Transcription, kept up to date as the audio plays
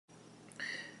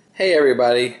Hey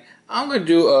everybody, I'm going to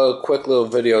do a quick little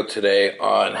video today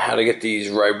on how to get these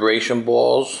vibration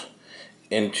balls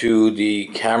into the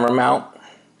camera mount.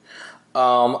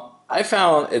 I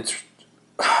found it's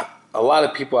a lot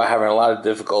of people are having a lot of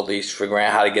difficulties figuring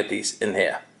out how to get these in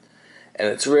here. And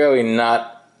it's really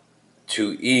not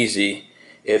too easy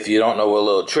if you don't know a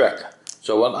little trick.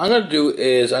 So what I'm going to do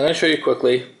is I'm going to show you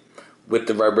quickly with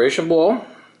the vibration ball,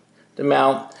 the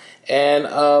mount, and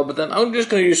but then I'm just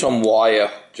going to use some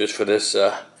wire just for this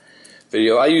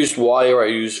video. I used wire, I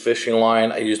used fishing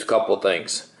line, I used a couple of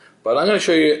things. But I'm going to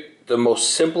show you the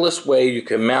most simplest way you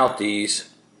can mount these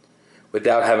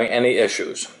without having any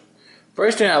issues.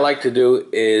 First thing I like to do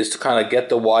is to kind of get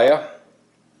the wire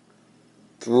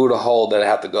through the hole that I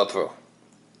have to go through.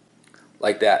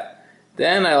 Like that.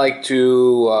 Then I like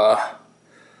to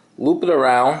loop it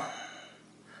around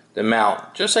the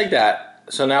mount, just like that.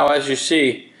 So now as you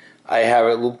see, I have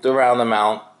it looped around the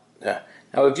mount.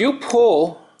 Now if you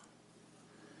pull,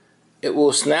 it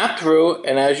will snap through,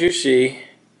 and as you see,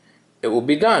 it will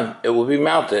be done. It will be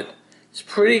mounted. It's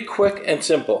pretty quick and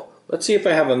simple. Let's see if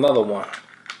I have another one.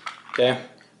 Okay,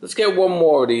 let's get one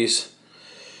more of these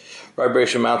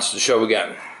vibration mounts to show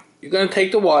again. You're going to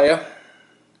take the wire,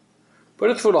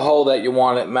 put it through the hole that you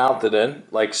want it mounted in,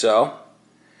 like so.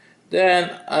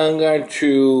 Then I'm going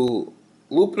to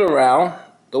loop it around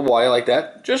the wire like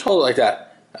that. Just hold it like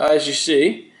that. As you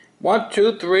see, 1,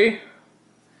 2, 3,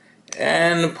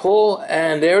 and pull,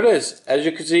 and there it is. As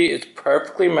you can see, it's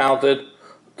perfectly mounted.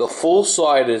 The full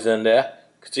side is in there.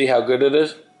 You can see how good it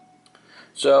is.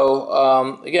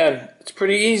 So again, it's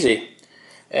pretty easy.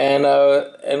 And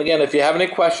again, if you have any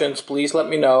questions, please let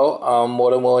me know. I'm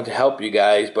more than willing to help you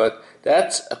guys. But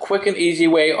that's a quick and easy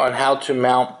way on how to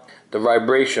mount the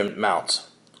vibration mounts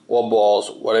or balls,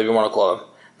 whatever you want to call them.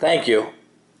 Thank you.